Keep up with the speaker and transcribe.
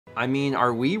I mean,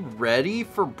 are we ready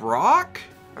for Brock?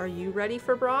 Are you ready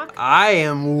for Brock? I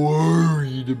am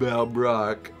worried about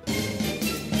Brock.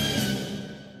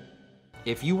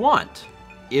 If you want,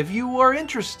 if you are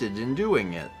interested in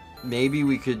doing it, maybe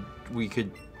we could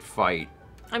fight.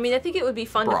 I mean, I think it would be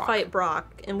fun Brock. to fight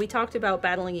Brock, and we talked about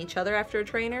battling each other after a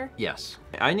trainer. Yes.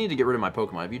 I need to get rid of my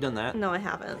Pokemon. Have you done that? No, I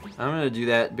haven't. I'm going to do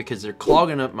that because they're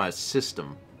clogging up my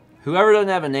system. Whoever doesn't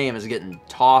have a name is getting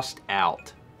tossed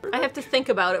out. I have to think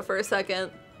about it for a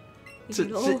second.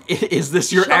 Is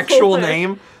this your actual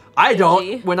name? I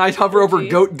don't. When I hover over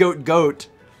goat,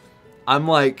 I'm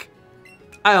like,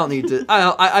 I don't need to.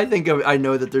 I think I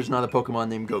know that there's not a Pokemon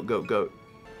named goat.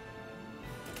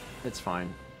 It's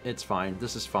fine. It's fine.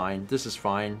 This is fine. This is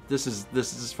fine. This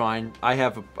is fine. I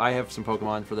have some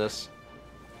Pokemon for this.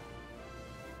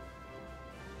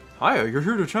 Hiya, you're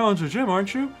here to challenge the gym,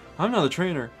 aren't you? I'm not a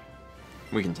trainer.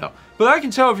 We can tell. But I can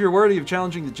tell if you're worthy of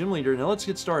challenging the gym leader. Now let's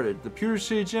get started. The Pewter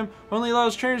City Gym only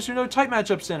allows trainers who know type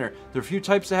matchup center. There are few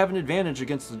types that have an advantage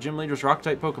against the gym leader's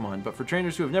rock-type Pokemon. But for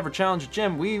trainers who have never challenged a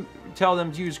gym, we tell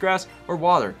them to use grass or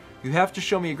water. You have to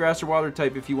show me a grass or water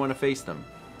type if you want to face them.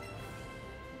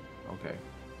 Okay.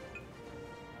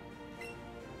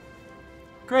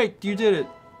 Great, you did it.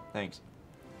 Thanks.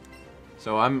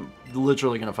 So I'm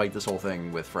literally going to fight this whole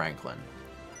thing with Franklin.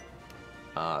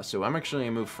 So I'm actually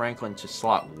going to move Franklin to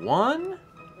slot 1.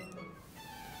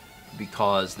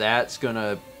 Because that's going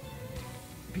to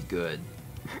be good.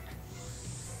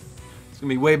 It's going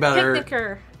to be way better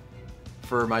Picnicker.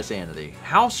 For my sanity.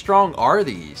 How strong are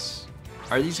these?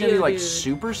 Are these going to be like Dude.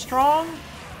 super strong?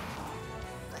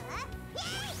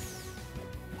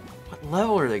 What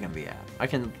level are they going to be at? I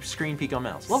can screen peek on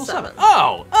mouse. Level 7. 7.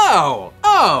 Oh!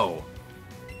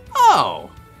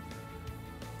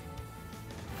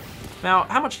 Now,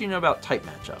 how much do you know about type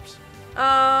matchups?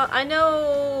 I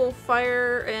know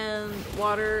fire and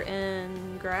water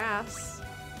and grass.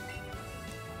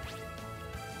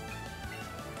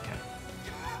 Okay.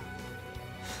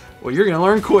 Well, you're gonna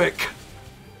learn quick.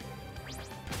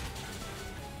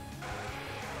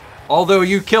 Although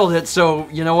you killed it, so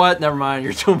you know what? Never mind.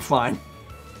 You're doing fine.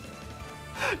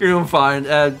 You're doing fine.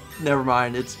 Never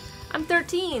mind. It's. I'm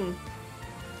 13.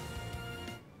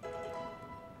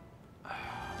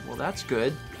 Well, that's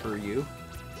good for you.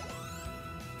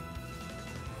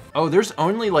 Oh, there's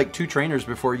only like 2 trainers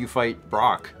before you fight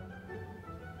Brock.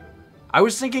 I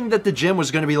was thinking that the gym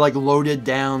was going to be like loaded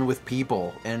down with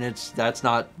people, and that's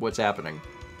not what's happening.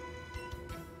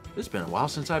 It's been a while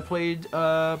since I played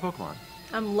Pokemon.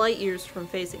 I'm light years from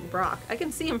facing Brock. I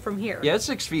can see him from here. Yeah, it's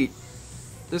 6 feet.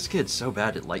 This kid's so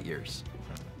bad at light years.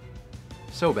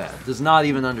 So bad. Does not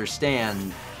even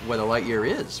understand what a light year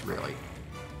is, really.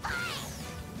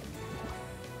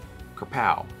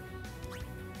 Kerpow.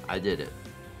 I did it.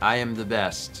 I am the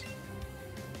best.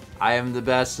 I am the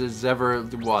best as ever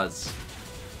was.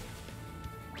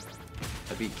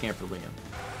 I beat Camper Liam.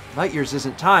 Light years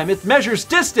isn't time, it measures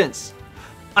distance!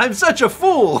 I'm such a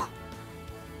fool!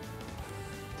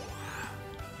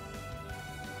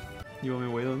 You want me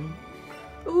to wait on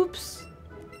you? Oops.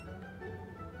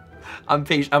 I'm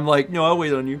patient. I'm like, no, I'll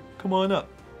wait on you. Come on up.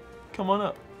 Come on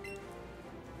up.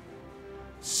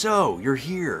 So, you're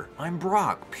here. I'm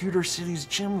Brock, Pewter City's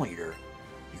gym leader.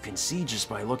 You can see just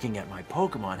by looking at my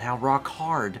Pokemon how rock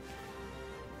hard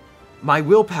my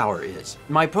willpower is.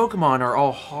 My Pokemon are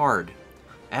all hard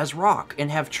as rock and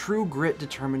have true grit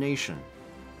determination.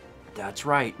 That's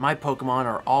right, my Pokemon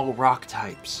are all rock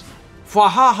types.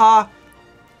 Fwahaha!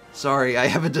 Sorry, I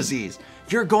have a disease.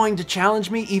 You're going to challenge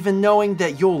me even knowing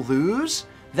that you'll lose?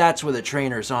 That's what a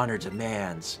trainer's honor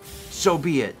demands. So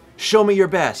be it. Show me your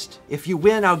best. If you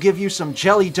win, I'll give you some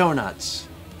jelly donuts.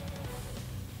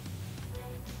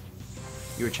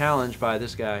 You were challenged by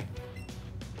this guy.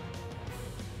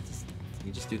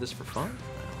 You just do this for fun?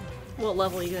 What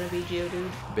level are you gonna be,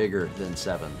 Geodude? Bigger than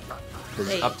 7. Because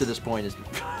 8. up to this point is...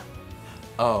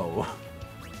 Oh.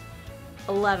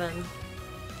 11.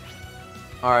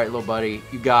 Alright, little buddy.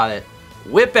 You got it.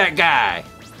 Whip that guy!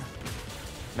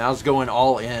 Mal's going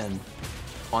all in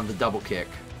on the double kick.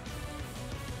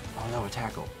 Oh no, a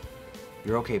tackle.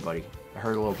 You're okay, buddy. I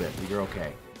hurt a little bit, but you're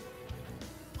okay.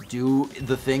 Do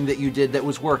the thing that you did that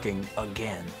was working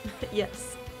again.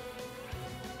 Yes.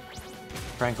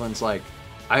 Franklin's like,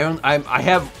 I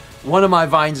have one of my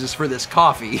vines is for this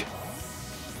coffee.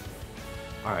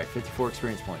 All right, 54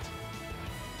 experience points.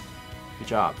 Good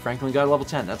job. Franklin got a level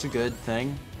 10. That's a good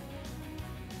thing.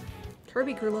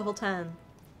 Kirby grew level 10.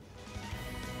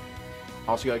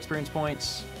 Also got experience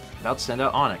points. About to send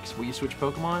out Onyx. Will you switch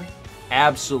Pokemon?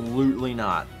 Absolutely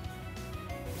not.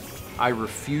 I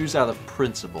refuse out of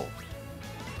principle.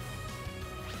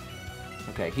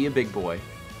 Okay, he a big boy.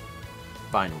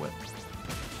 Vine Whip.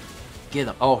 Get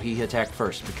him. Oh, he attacked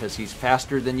first because he's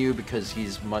faster than you because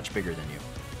he's much bigger than you.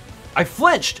 I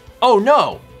flinched! Oh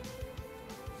no!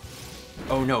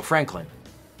 Oh no, Franklin.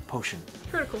 Potion.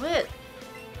 Critical hit.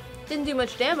 Didn't do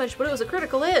much damage, but it was a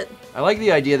critical hit. I like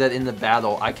the idea that in the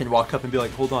battle, I can walk up and be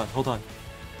like, hold on, hold on.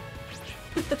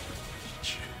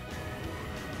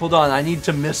 Hold on, I need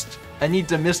to mist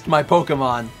my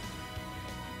Pokemon.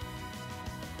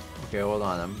 Okay, hold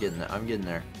on, I'm getting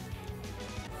there.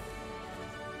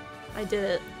 I did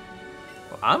it.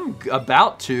 Well, I'm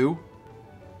about to.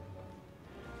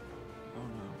 Oh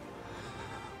no.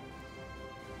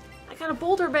 I got a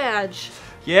boulder badge.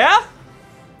 Yeah?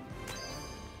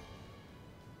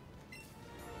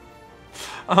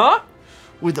 Uh-huh.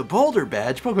 With the boulder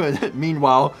badge, Pokemon.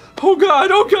 Meanwhile, oh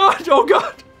god, oh god, oh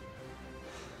god.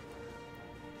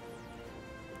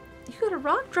 You got a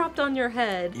rock dropped on your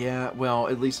head. Yeah, well,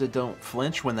 at least I don't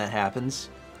flinch when that happens.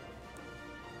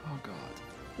 Oh god.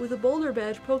 With a boulder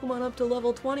badge, Pokemon up to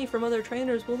level 20 from other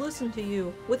trainers will listen to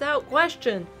you, without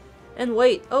question. And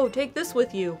wait, oh, take this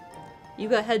with you. You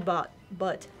got headbot,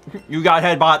 but... You got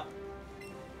headbot.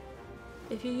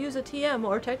 If you use a TM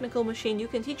or technical machine, you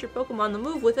can teach your Pokemon the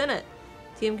move within it.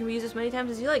 TM can be used as many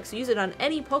times as you like, so use it on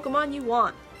any Pokemon you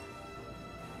want.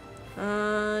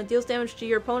 Deals damage to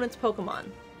your opponent's Pokemon.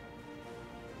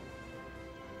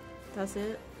 That's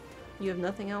it? You have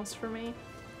nothing else for me?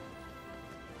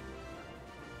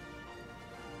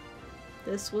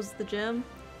 This was the gym?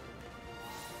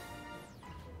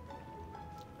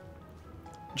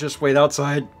 Just wait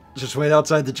outside. Just wait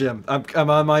outside the gym. I'm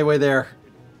on my way there.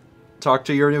 Talk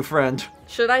to your new friend.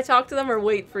 Should I talk to them or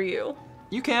wait for you?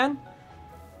 You can.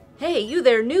 Hey, you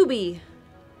there, newbie!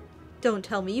 Don't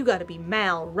tell me you gotta be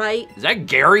Mal, right? Is that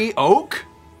Gary Oak?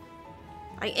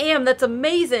 I am, that's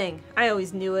amazing! I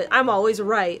always knew it. I'm always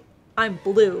right. I'm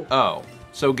blue. Oh,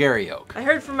 so Gary Oak. I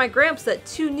heard from my gramps that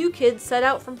 2 new kids set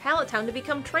out from Pallet Town to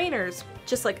become trainers,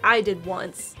 just like I did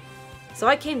once. So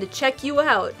I came to check you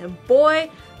out, and boy,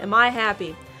 am I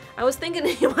happy. I was thinking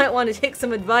you might want to take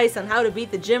some advice on how to beat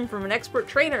the gym from an expert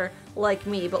trainer like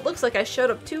me, but looks like I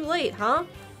showed up too late, huh?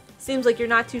 Seems like you're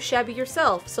not too shabby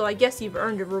yourself, so I guess you've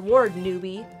earned a reward,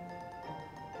 newbie.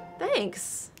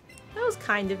 Thanks. That was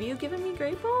kind of you, giving me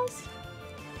Great Balls.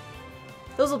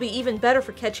 Those will be even better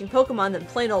for catching Pokemon than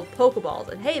plain old Pokeballs.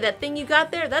 And hey, that thing you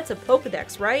got there, that's a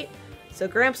Pokedex, right? So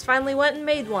Gramps finally went and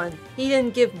made one. He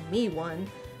didn't give me one,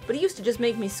 but he used to just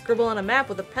make me scribble on a map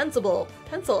with a pencil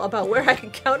about where I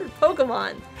could counter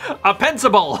Pokemon. A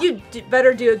pencil! You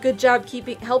better do a good job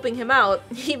helping him out.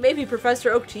 He may be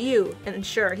Professor Oak to you, and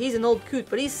sure, he's an old coot,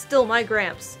 but he's still my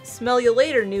Gramps. Smell you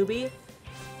later, newbie.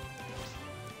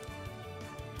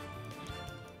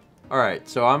 Alright,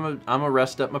 so I'm a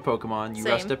rest up my Pokemon, you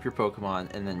Same. rest up your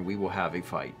Pokemon, and then we will have a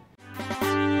fight.